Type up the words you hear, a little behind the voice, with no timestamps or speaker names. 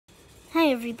Hi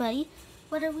everybody.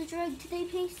 What are we drawing today,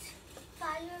 Pace?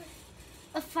 Fire.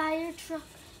 A fire truck.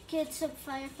 Kids, some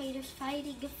firefighters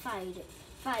fighting a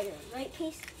fire, right,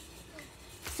 Pace?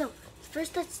 So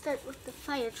first let's start with the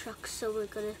fire truck. So we're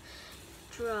gonna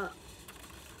draw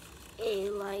a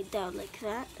line down like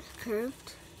that,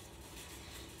 curved.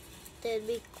 Then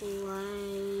make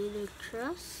line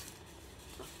across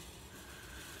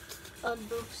on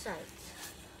both sides.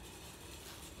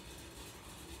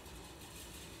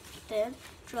 Then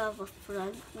draw the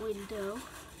front window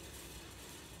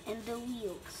and the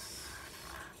wheels.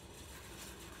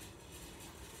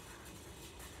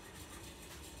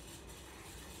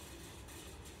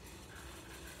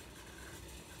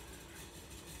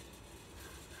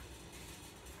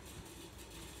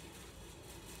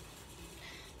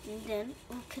 And then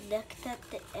we'll connect at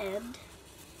the end.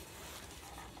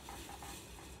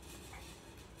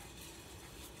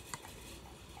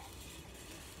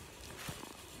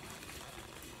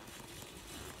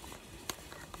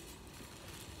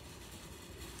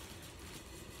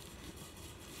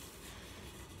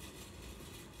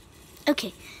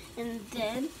 Okay, and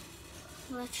then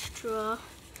let's draw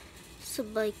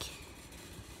some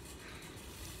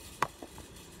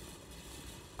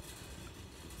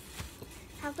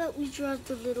how about we draw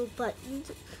the little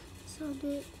buttons on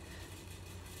it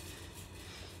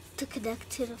to connect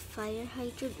to the fire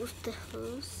hydrant with the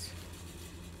hose,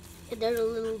 and then a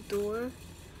little door,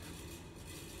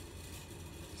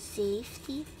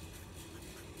 safety.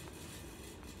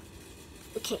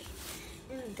 Okay,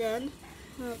 and then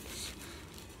let's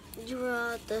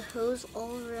draw the hose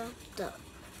all wrapped up.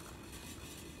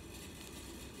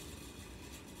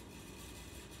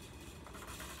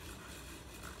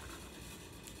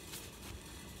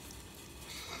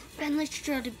 And let's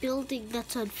draw the building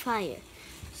that's on fire.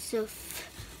 So,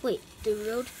 wait, the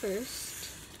road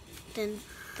first, then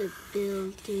the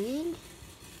building,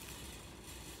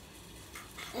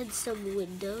 and some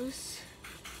windows.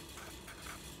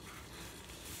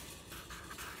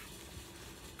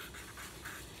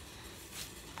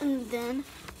 And then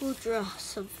we'll draw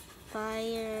some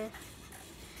fire.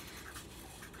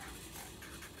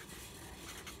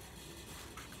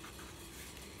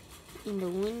 In the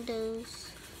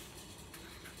windows.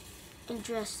 And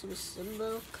draw some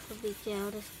symbol coming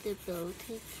out of the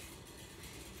building.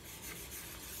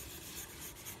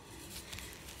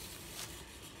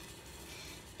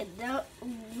 And now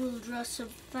we'll draw some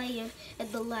fire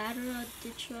and the ladder on the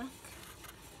truck.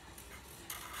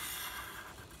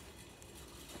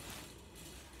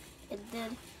 And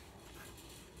then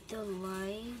the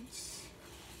lines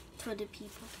for the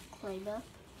people to climb up.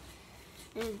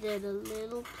 And then a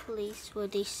little place where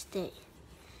they stay.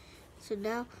 So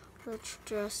now let's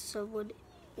draw someone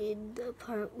in the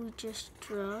part we just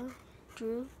drew.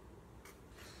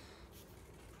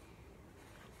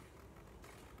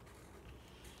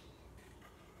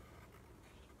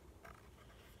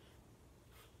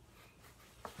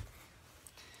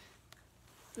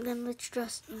 And then let's draw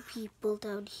some people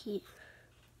down here.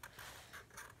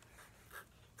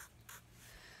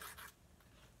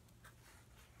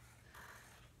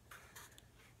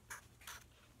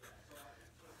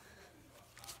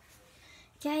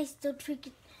 Guys, don't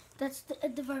forget, that's the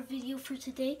end of our video for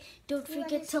today. Don't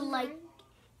forget to like.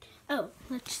 Oh,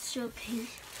 let's show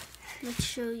Pace. Let's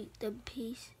show them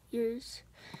Pace yours.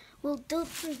 Well, don't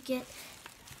forget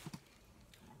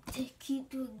to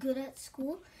keep doing good at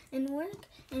school and work.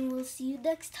 And we'll see you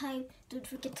next time. Don't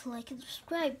forget to like and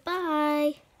subscribe.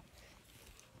 Bye.